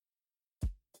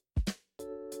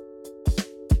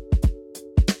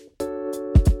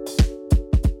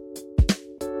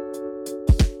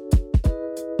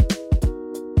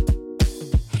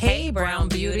Brown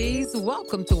Beauties.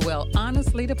 Welcome to Well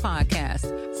Honestly, the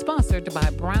podcast, sponsored by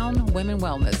Brown Women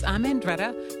Wellness. I'm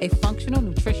Andretta, a functional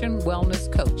nutrition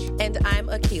wellness coach. And I'm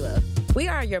Akila. We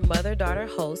are your mother-daughter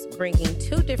hosts, bringing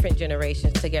two different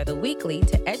generations together weekly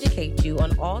to educate you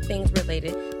on all things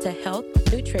related to health,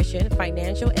 nutrition,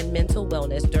 financial, and mental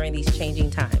wellness during these changing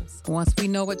times. Once we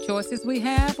know what choices we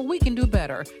have, we can do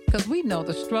better because we know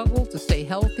the struggle to stay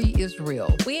healthy is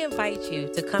real. We invite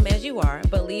you to come as you are,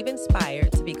 but leave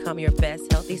inspired to become your best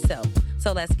healthy self.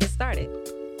 So let's get started.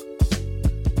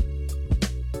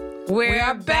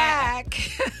 We're back.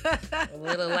 A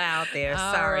little loud there.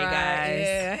 Sorry, guys.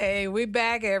 Yeah. Hey, we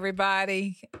back,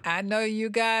 everybody. I know you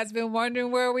guys been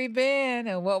wondering where we've been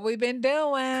and what we've been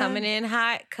doing. Coming in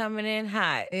hot.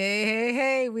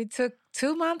 Hey. We took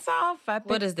 2 months off. I think.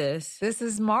 What is this? This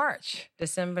is March.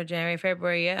 December, January,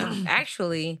 February. Yeah.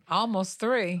 Actually, Almost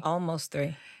 3. almost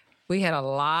 3. We had a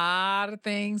lot of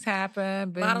things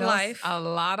happen. A lot of life. A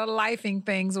lot of lifing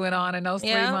things went on in those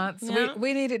 3 months. Yeah.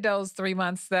 We needed those 3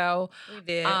 months, though. We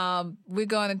did. We're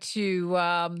going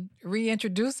to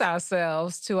reintroduce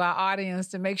ourselves to our audience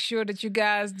to make sure that you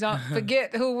guys don't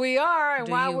forget who we are and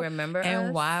Do why you remember and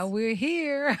us? why we're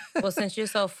here. Well, since you're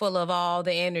so full of all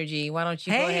the energy, why don't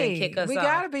you go ahead and kick us we off?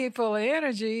 got to be full of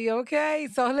energy, okay?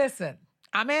 So listen,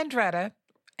 I'm Andretta,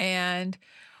 and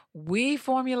we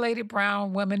formulated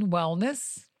Brown Women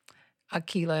Wellness,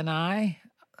 Akila and I,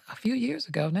 a few years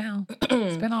ago now.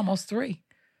 It's been almost 3.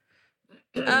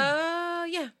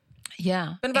 Yeah.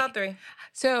 Yeah. Been about 3.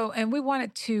 So, and we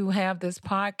wanted to have this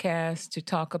podcast to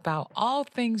talk about all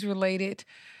things related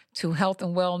to health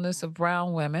and wellness of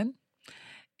brown women.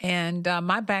 And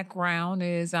my background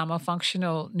is I'm a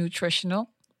functional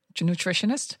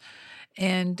nutritionist.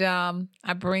 And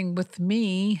I bring with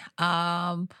me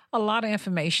a lot of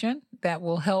information that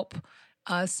will help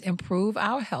us improve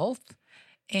our health.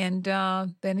 And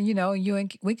then,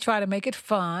 we try to make it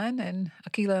fun. And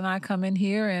Akila and I come in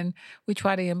here and we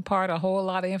try to impart a whole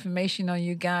lot of information on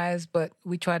you guys, but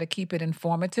we try to keep it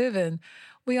informative. And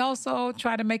we also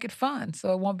try to make it fun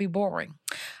so it won't be boring.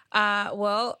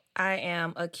 Well, I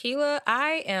am Akila.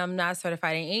 I am not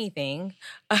certified in anything.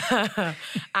 I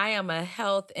am a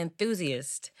health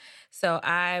enthusiast. So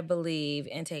I believe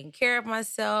in taking care of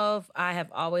myself. I have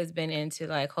always been into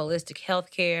like holistic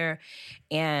healthcare.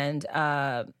 And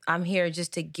I'm here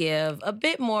just to give a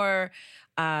bit more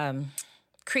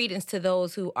credence to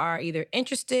those who are either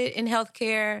interested in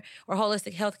healthcare or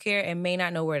holistic healthcare and may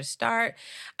not know where to start.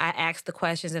 I ask the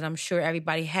questions that I'm sure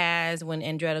everybody has when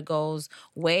Andretta goes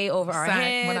way over our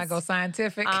heads. When I go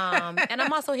scientific. And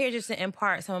I'm also here just to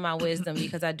impart some of my wisdom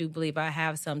because I do believe I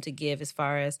have some to give as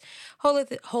far as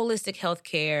holistic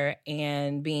healthcare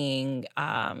and being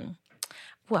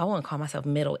I wouldn't call myself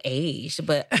middle-aged,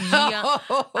 but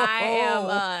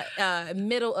I am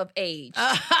middle of age.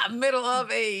 Middle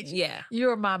of age. Yeah.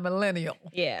 You're my millennial.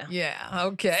 Yeah. Yeah.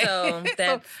 Okay. So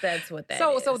that's what that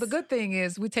is. So the good thing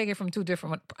is we take it from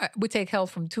we take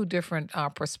health from 2 different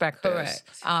perspectives.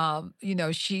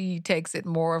 Correct. She takes it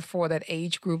more for that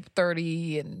age group,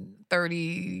 30 and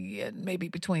maybe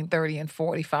between 30 and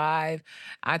 45.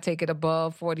 I take it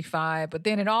above 45, but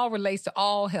then it all relates to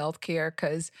all healthcare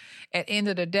because at the end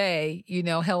of the day,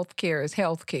 healthcare is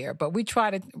healthcare. But we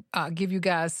try to give you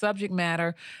guys subject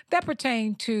matter that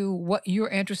pertain to what you're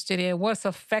interested in, what's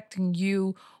affecting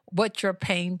you, what your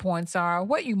pain points are,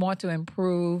 what you want to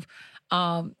improve.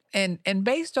 And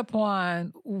based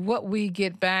upon what we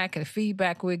get back and the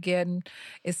feedback we're getting,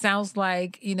 it sounds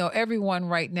like, everyone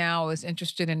right now is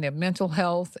interested in their mental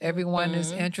health. Everyone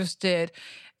is interested.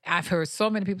 I've heard so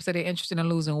many people say they're interested in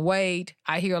losing weight.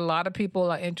 I hear a lot of people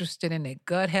are interested in their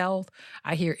gut health.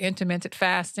 I hear intermittent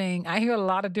fasting. I hear a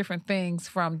lot of different things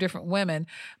from different women.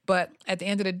 But at the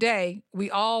end of the day, we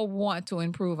all want to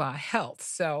improve our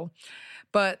health.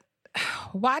 But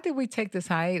why did we take this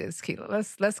hiatus, Keila?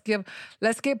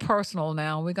 Let's get personal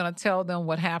now. We're going to tell them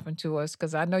what happened to us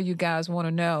because I know you guys want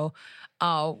to know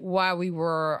why we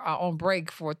were on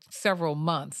break for several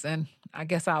months. And I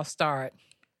guess I'll start.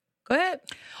 Go ahead.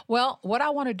 Well, what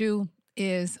I want to do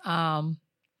is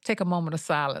take a moment of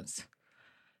silence.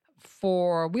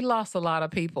 We lost a lot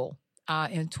of people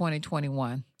in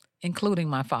 2021, including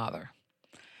my father.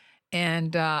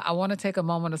 And I want to take a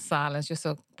moment of silence, just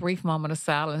a brief moment of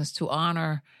silence to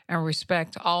honor and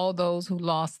respect all those who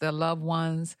lost their loved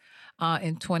ones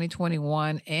in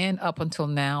 2021 and up until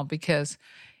now, because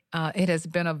it has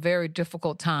been a very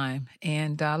difficult time.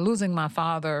 And losing my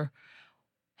father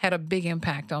had a big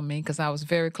impact on me because I was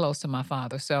very close to my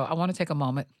father. So I want to take a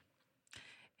moment,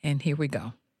 and here we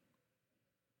go.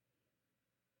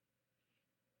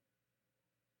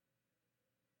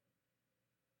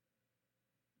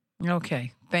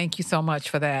 Okay. Thank you so much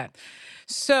for that.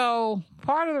 So,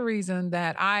 part of the reason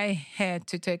that I had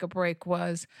to take a break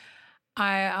was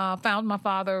I found my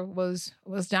father was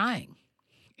dying,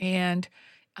 and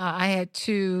I had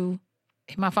to.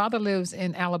 My father lives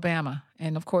in Alabama,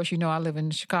 and of course, I live in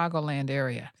the Chicagoland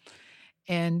area,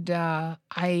 and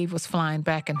I was flying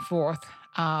back and forth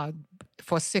uh,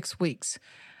 for 6 weeks,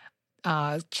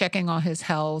 checking on his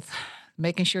health,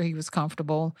 making sure he was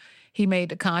comfortable. He made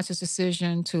the conscious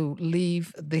decision to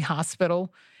leave the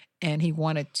hospital, and he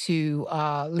wanted to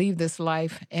leave this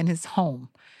life in his home.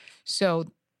 So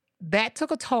that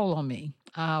took a toll on me.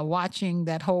 Watching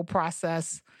that whole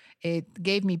process, it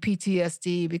gave me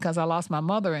PTSD because I lost my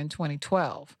mother in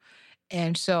 2012.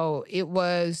 And so it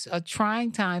was a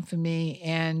trying time for me.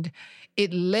 And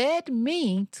it led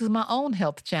me to my own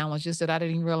health challenges that I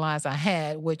didn't even realize I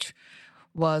had, which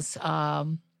was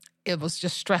it was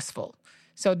just stressful.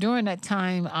 So during that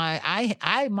time,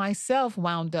 I myself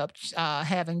wound up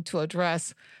having to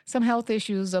address some health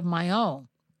issues of my own,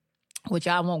 which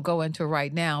I won't go into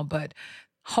right now. But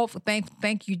hopefully,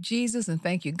 thank you Jesus, and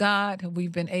thank you God,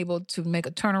 we've been able to make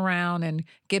a turnaround and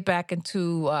get back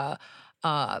into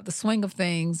the swing of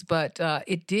things. But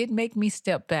it did make me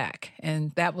step back,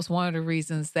 and that was one of the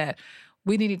reasons that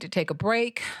we needed to take a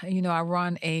break. I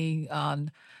run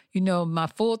my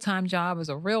full-time job as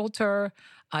a realtor.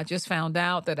 I just found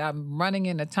out that I'm running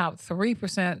in the top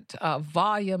 3%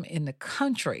 volume in the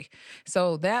country.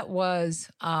 So that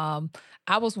was, I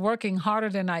was working harder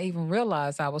than I even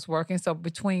realized I was working. So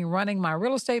between running my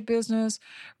real estate business,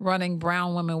 running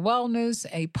Brown Women Wellness,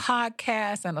 a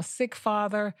podcast, and a sick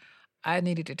father, I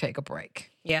needed to take a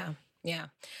break. Yeah, yeah.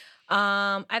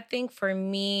 I think for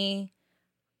me,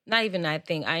 not even I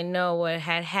think, I know what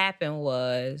had happened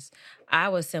was I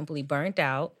was simply burnt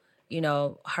out.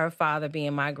 Her father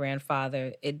being my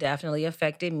grandfather, it definitely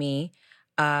affected me.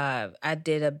 I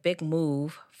did a big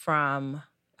move from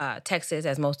Texas,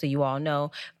 as most of you all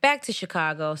know, back to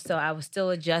Chicago. So I was still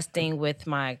adjusting with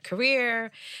my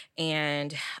career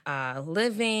and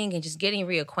living and just getting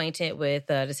reacquainted with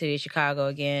the city of Chicago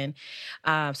again.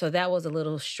 So that was a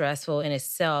little stressful in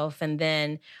itself. And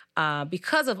then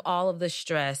because of all of the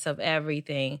stress of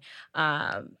everything,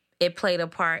 it played a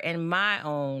part in my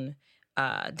own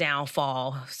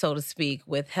downfall, so to speak,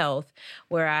 with health,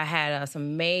 where I had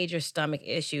some major stomach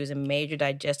issues and major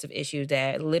digestive issues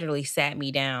that literally sat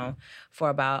me down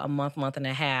for about a month and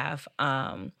a half.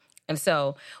 And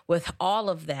so with all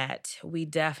of that, we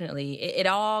definitely, it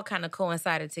all kind of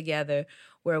coincided together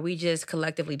where we just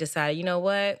collectively decided, you know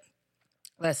what?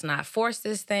 Let's not force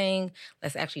this thing.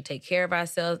 Let's actually take care of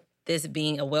ourselves. This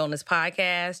being a wellness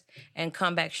podcast, and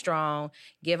come back strong,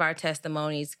 give our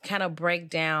testimonies, kind of break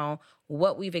down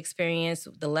what we've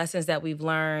experienced, the lessons that we've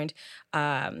learned,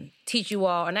 teach you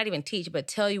all, or not even teach, but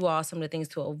tell you all some of the things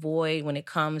to avoid when it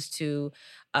comes to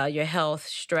your health,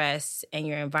 stress, and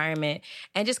your environment,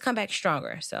 and just come back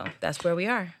stronger. So that's where we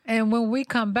are. And when we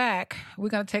come back, we're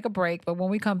going to take a break. But when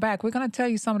we come back, we're going to tell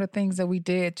you some of the things that we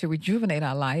did to rejuvenate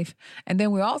our life. And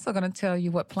then we're also going to tell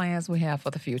you what plans we have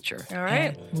for the future. All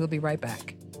right. And we'll be right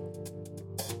back.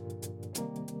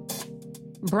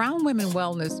 Brown Women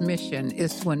Wellness mission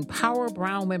is to empower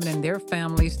brown women and their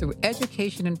families through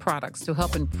education and products to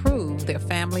help improve their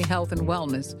family health and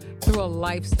wellness through a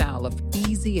lifestyle of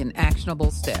easy and actionable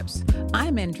steps.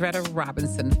 I'm Andretta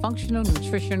Robinson, functional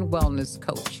nutrition wellness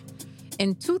coach.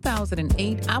 In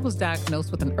 2008, I was diagnosed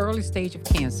with an early stage of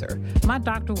cancer. My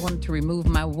doctor wanted to remove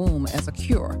my womb as a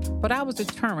cure, but I was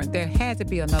determined there had to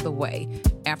be another way.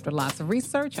 After lots of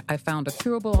research, I found a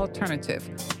curable alternative,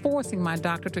 forcing my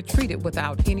doctor to treat it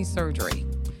without any surgery.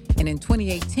 And in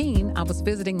 2018, I was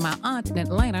visiting my aunt in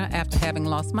Atlanta after having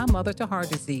lost my mother to heart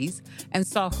disease and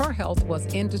saw her health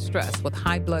was in distress with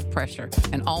high blood pressure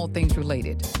and all things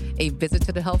related. A visit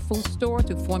to the health food store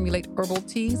to formulate herbal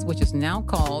teas, which is now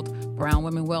called Brown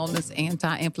Women Wellness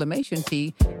Anti-Inflammation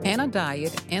Tea, and a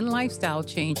diet and lifestyle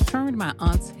change turned my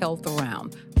aunt's health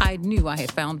around. I knew I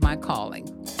had found my calling.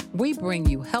 We bring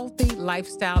you healthy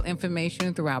lifestyle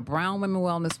information through our Brown Women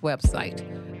Wellness website,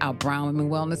 our Brown Women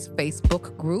Wellness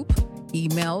Facebook group,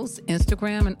 emails,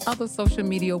 Instagram, and other social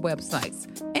media websites,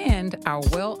 and our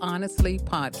Well Honestly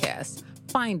podcast.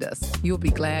 Find us. You'll be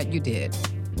glad you did.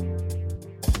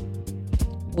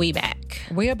 We back.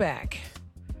 We're back.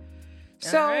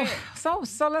 So, right.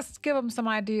 so let's give them some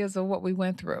ideas of what we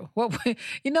went through.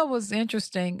 What's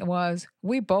interesting was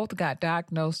we both got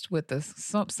diagnosed with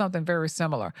something very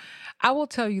similar. I will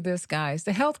tell you this, guys,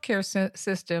 the healthcare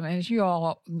system, as you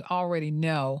all already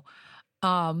know,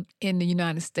 in the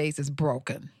United States is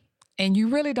broken. And you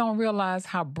really don't realize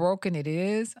how broken it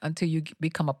is until you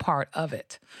become a part of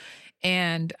it.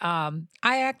 And I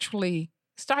actually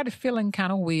started feeling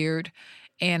kind of weird.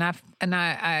 And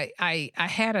I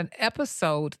had an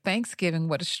episode Thanksgiving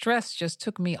where the stress just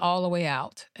took me all the way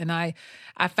out, and I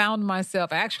found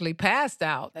myself actually passed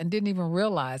out and didn't even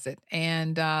realize it.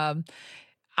 And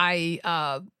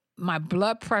I my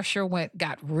blood pressure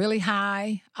got really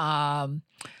high.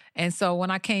 And so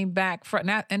when I came back from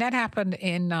that, and that happened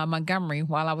in Montgomery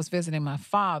while I was visiting my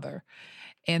father.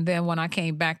 And then when I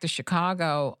came back to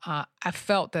Chicago, I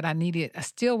felt that I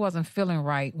still wasn't feeling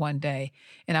right one day.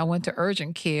 And I went to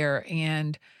urgent care,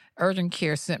 and urgent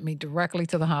care sent me directly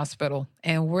to the hospital.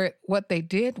 And what they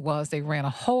did was they ran a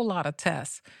whole lot of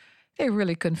tests. They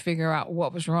really couldn't figure out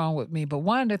what was wrong with me. But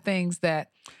one of the things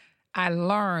that I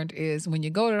learned is when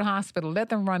you go to the hospital, let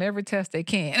them run every test they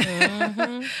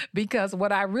can. Because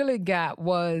what I really got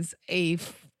was a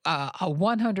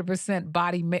 100%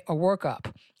 body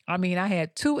workup. I mean, I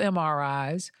had 2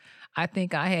 MRIs. I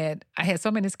think I had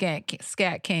so many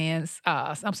scat cans.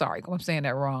 I'm sorry, I'm saying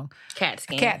that wrong.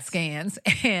 CAT scans.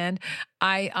 And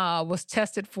I was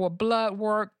tested for blood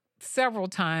work several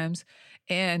times.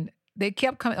 And they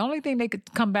kept coming. The only thing they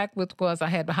could come back with was I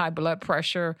had high blood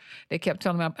pressure. They kept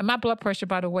telling me, and my blood pressure,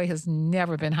 by the way, has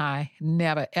never been high,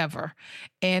 never, ever.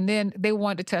 And then they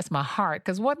wanted to test my heart.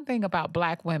 Because one thing about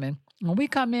Black women, when we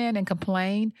come in and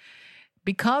complain,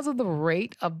 because of the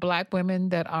rate of Black women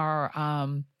that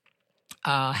are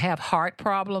have heart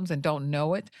problems and don't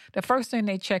know it, the first thing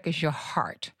they check is your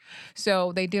heart.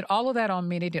 So they did all of that on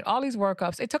me. They did all these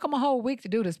workups. It took them a whole week to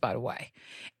do this, by the way.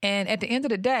 And at the end of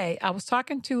the day, I was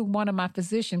talking to one of my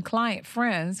physician client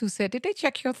friends who said, "Did they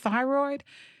check your thyroid?"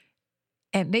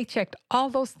 And they checked all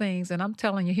those things. And I'm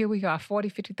telling you, here we are,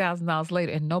 $40,000, $50,000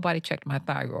 later, and nobody checked my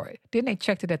thyroid. Then they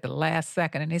checked it at the last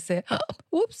second, and they said, "Oh,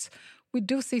 whoops, we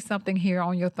do see something here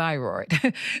on your thyroid."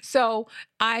 So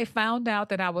I found out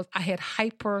that I had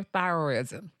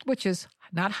hyperthyroidism, which is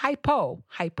not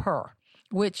hyper,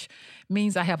 which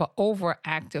means I have an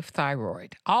overactive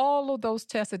thyroid. All of those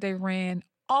tests that they ran,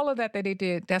 all of that they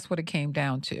did, that's what it came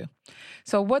down to.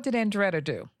 So what did Andretta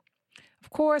do? Of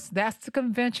course, that's the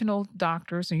conventional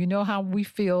doctors, and you know how we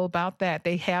feel about that.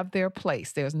 They have their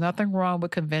place. There's nothing wrong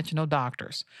with conventional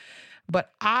doctors.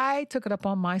 But I took it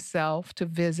upon myself to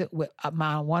visit with a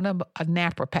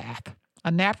napropath.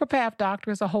 A napropath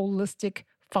doctor is a holistic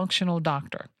functional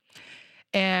doctor.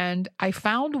 And I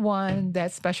found one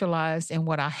that specialized in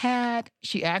what I had.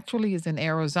 She actually is in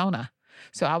Arizona.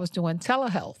 So I was doing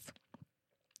telehealth.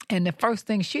 And the first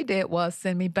thing she did was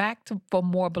send me back for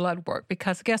more blood work,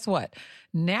 because guess what?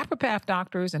 Naturopath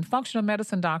doctors and functional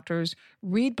medicine doctors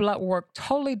read blood work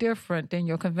totally different than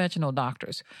your conventional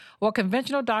doctors. What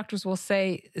conventional doctors will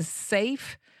say is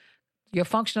safe, your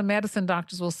functional medicine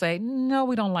doctors will say, no,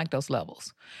 we don't like those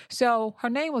levels. So her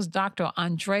name was Dr.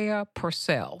 Andrea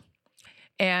Purcell.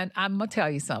 And I'm going to tell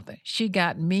you something. She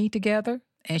got me together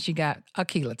and she got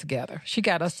Akilah together. She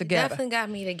got us together. Definitely got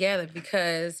me together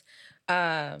because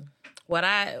what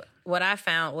I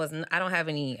found was I don't have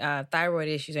any thyroid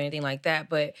issues or anything like that,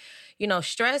 but you know,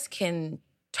 stress can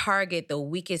target the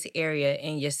weakest area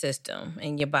in your system,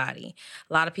 in your body.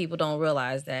 A lot of people don't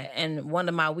realize that. And one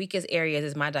of my weakest areas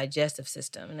is my digestive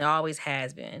system, and it always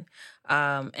has been.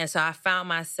 And so I found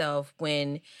myself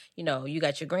when, you know, you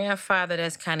got your grandfather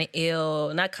that's kind of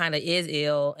ill, not kind of is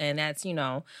ill, and that's, you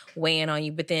know, weighing on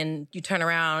you. But then you turn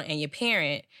around and your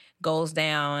parent goes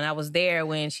down. I was there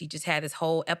when she just had this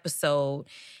whole episode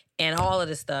and all of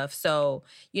this stuff. So,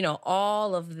 you know,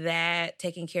 all of that,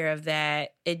 taking care of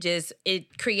that,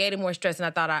 it created more stress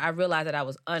than I realized that I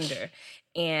was under.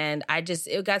 And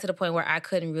it got to the point where I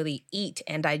couldn't really eat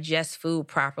and digest food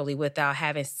properly without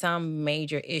having some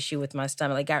major issue with my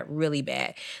stomach. It got really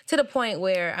bad to the point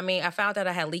where, I mean, I found out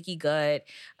I had leaky gut,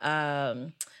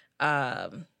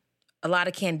 a lot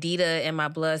of candida in my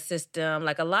blood system.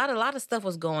 Like a lot of stuff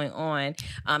was going on.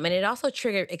 And it also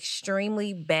triggered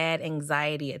extremely bad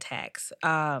anxiety attacks.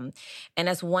 And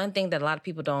that's one thing that a lot of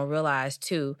people don't realize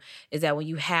too, is that when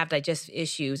you have digestive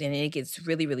issues and it gets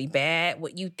really, really bad,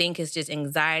 what you think is just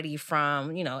anxiety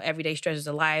from, you know, everyday stresses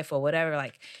of life or whatever,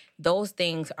 like those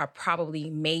things are probably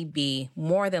maybe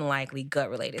more than likely gut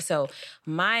related. So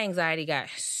my anxiety got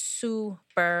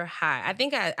super high. I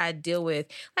think I deal with,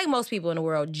 like most people in the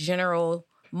world, general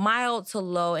mild to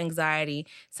low anxiety.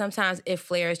 Sometimes it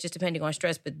flares just depending on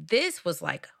stress, but this was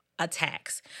like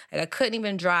attacks. Like I couldn't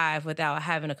even drive without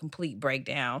having a complete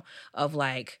breakdown of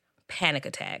like panic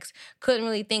attacks. Couldn't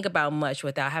really think about much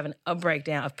without having a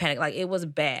breakdown of panic. Like it was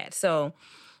bad. So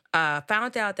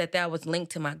found out that was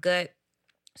linked to my gut.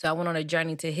 So I went on a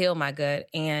journey to heal my gut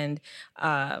and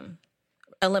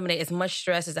eliminate as much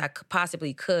stress as I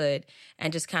possibly could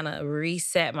and just kind of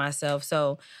reset myself.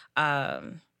 So, I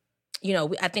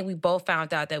think we both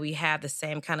found out that we have the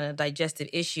same kind of digestive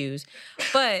issues.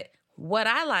 But what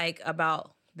I like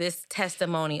about this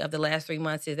testimony of the last 3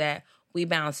 months is that we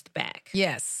bounced back.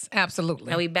 Yes,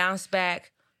 absolutely. And we bounced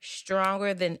back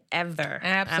stronger than ever.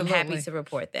 Absolutely. I'm happy to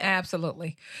report that.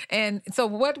 Absolutely. And so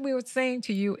what we were saying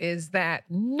to you is that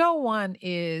no one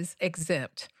is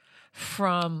exempt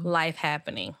from life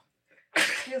happening.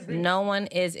 No one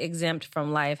is exempt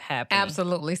from life happening.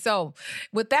 Absolutely. So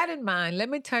with that in mind, let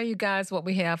me tell you guys what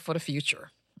we have for the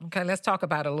future. Okay, let's talk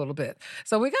about it a little bit.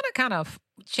 So we're going to kind of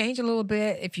change a little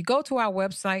bit. If you go to our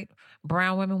website,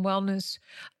 Brown Women Wellness,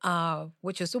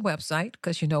 which is the website,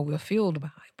 because we're fueled by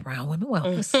Brown Women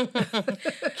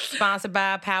Wellness. Sponsored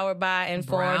by, powered by,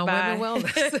 informed Brown by. Women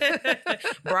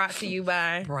Wellness. Brought to you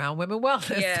by Brown Women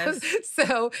Wellness. Yes.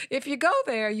 So if you go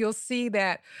there, you'll see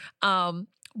that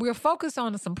we're focused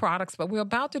on some products, but we're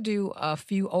about to do a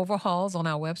few overhauls on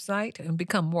our website and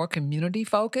become more community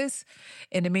focused.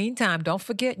 In the meantime, don't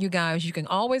forget, you guys, you can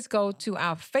always go to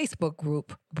our Facebook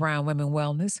group, Brown Women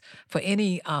Wellness, for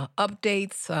any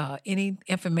updates, any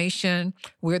information.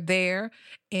 We're there.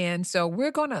 And so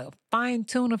we're going to fine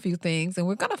tune a few things, and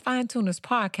we're going to fine tune this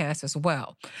podcast as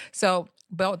well. So,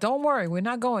 but don't worry, we're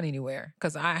not going anywhere,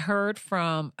 because I heard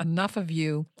from enough of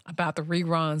you about the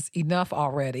reruns enough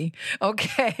already,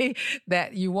 okay,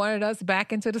 that you wanted us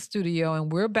back into the studio,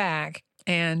 and we're back.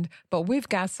 But we've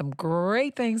got some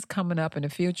great things coming up in the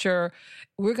future.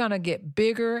 We're going to get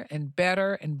bigger and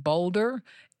better and bolder.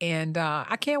 And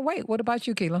I can't wait. What about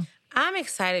you, Keila? I'm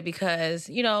excited because,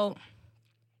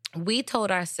 we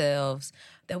told ourselves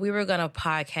that we were going to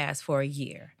podcast for a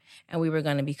year. And we were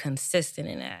going to be consistent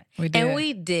in that. We did. And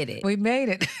we did it. We made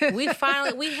it. we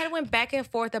had went back and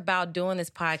forth about doing this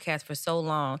podcast for so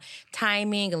long.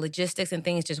 Timing and logistics and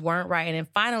things just weren't right. And then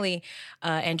finally,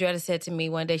 Andretta said to me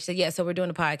one day, she said, yeah, so we're doing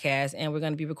a podcast and we're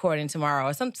going to be recording tomorrow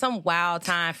or some wild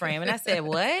time frame. And I said,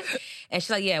 what? And she's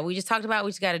like, yeah, we just talked about it.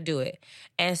 We just got to do it.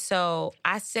 And so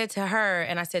I said to her,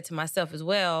 and I said to myself as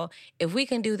well, if we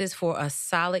can do this for a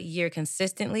solid year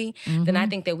consistently, then I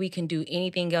think that we can do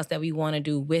anything else that we want to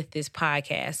do with this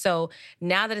podcast. So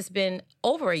now that it's been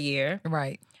over a year,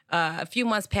 right? A few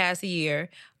months past a year,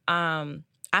 I'm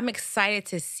excited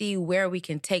to see where we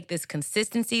can take this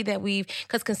consistency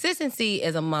because consistency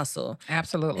is a muscle.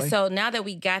 Absolutely. So now that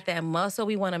we got that muscle,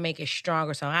 we want to make it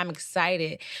stronger. So I'm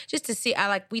excited just to see,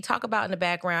 we talk about in the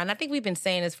background, I think we've been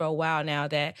saying this for a while now,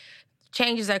 that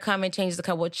changes are coming, changes are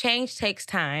coming. Well, change takes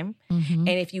time. And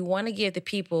if you want to give the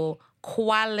people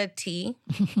quality,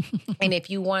 and if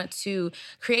you want to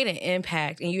create an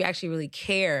impact and you actually really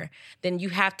care, then you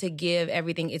have to give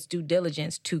everything its due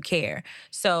diligence to care.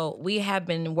 So we have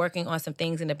been working on some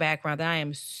things in the background that I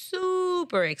am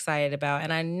super excited about.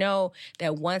 And I know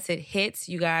that once it hits,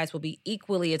 you guys will be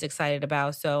equally as excited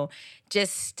about. So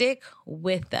just stick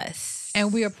with us.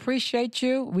 And we appreciate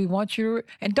you. We want you.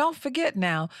 And don't forget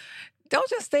now, don't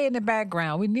just stay in the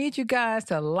background. We need you guys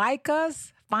to like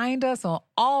us. Find us on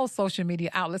all social media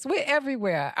outlets. We're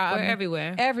everywhere. We're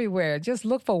everywhere. Everywhere. Just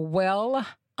look for Well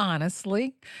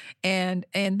Honestly, and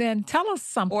then tell us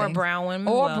something. Or Brown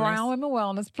Women Wellness. Or Brown Women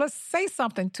Wellness. Plus, say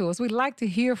something to us. We'd like to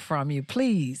hear from you,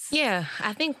 please. Yeah,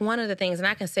 I think one of the things, and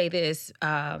I can say this,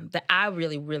 that I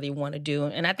really, really want to do,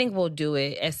 and I think we'll do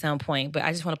it at some point, but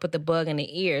I just want to put the bug in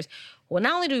the ears. Well,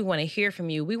 not only do we want to hear from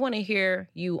you, we want to hear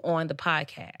you on the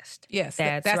podcast. Yes,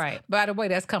 that's right. By the way,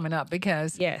 that's coming up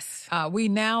because we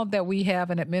now that we have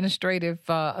an administrative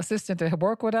assistant to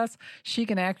work with us, she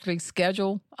can actually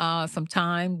schedule some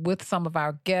time with some of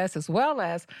our guests as well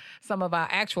as some of our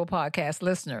actual podcast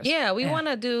listeners. Yeah, we want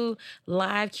to do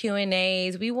live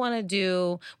Q&As. We want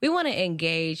to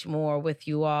engage more with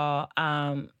you all.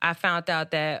 I found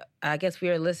out that I guess we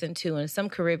were listened to in some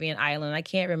Caribbean island. I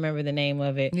can't remember the name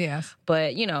of it. Yes.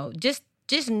 But,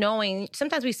 just knowing,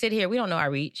 sometimes we sit here, we don't know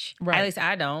our reach. Right. At least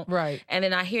I don't. Right. And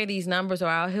then I hear these numbers or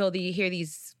I'll hear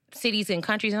these cities and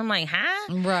countries and I'm like,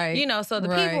 huh? Right. So the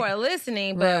people are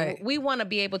listening, but we want to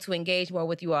be able to engage more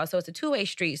with you all. So it's a two-way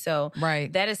street. So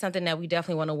that is something that we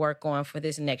definitely want to work on for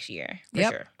this next year. For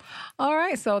sure. All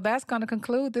right. So that's going to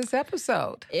conclude this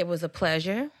episode. It was a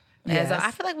pleasure. Yes. I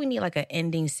feel like we need like an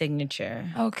ending signature.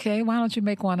 Okay, why don't you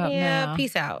make one up now? Yeah,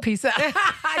 peace out. Peace out.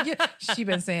 She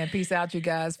been saying peace out, you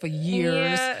guys, for years.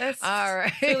 Yeah, that's all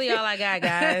right. really all I got,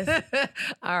 guys.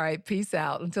 All right, peace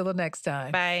out. Until the next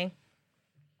time. Bye.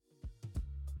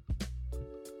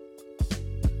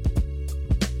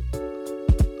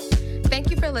 Thank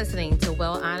you for listening to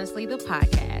Well Honestly, the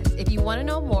podcast. If you want to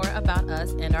know more about us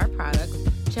and our products,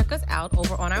 check us out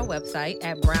over on our website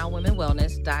at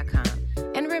brownwomenwellness.com.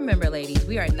 And remember, ladies,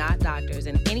 we are not doctors,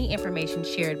 and any information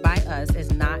shared by us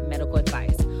is not medical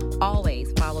advice.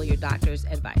 Always follow your doctor's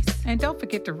advice. And don't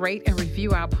forget to rate and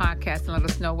review our podcast and let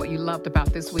us know what you loved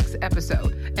about this week's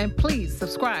episode. And please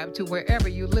subscribe to wherever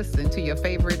you listen to your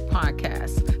favorite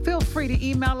podcasts. Feel free to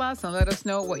email us and let us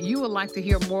know what you would like to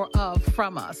hear more of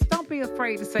from us. Don't be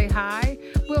afraid to say hi.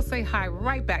 We'll say hi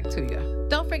right back to you.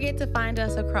 Don't forget to find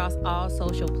us across all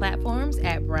social platforms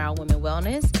at Brown Women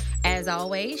Wellness. As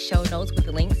always, show notes with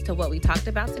the links to what we talked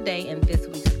about today in this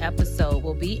week's episode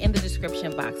will be in the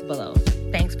description box below.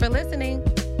 Thanks for listening.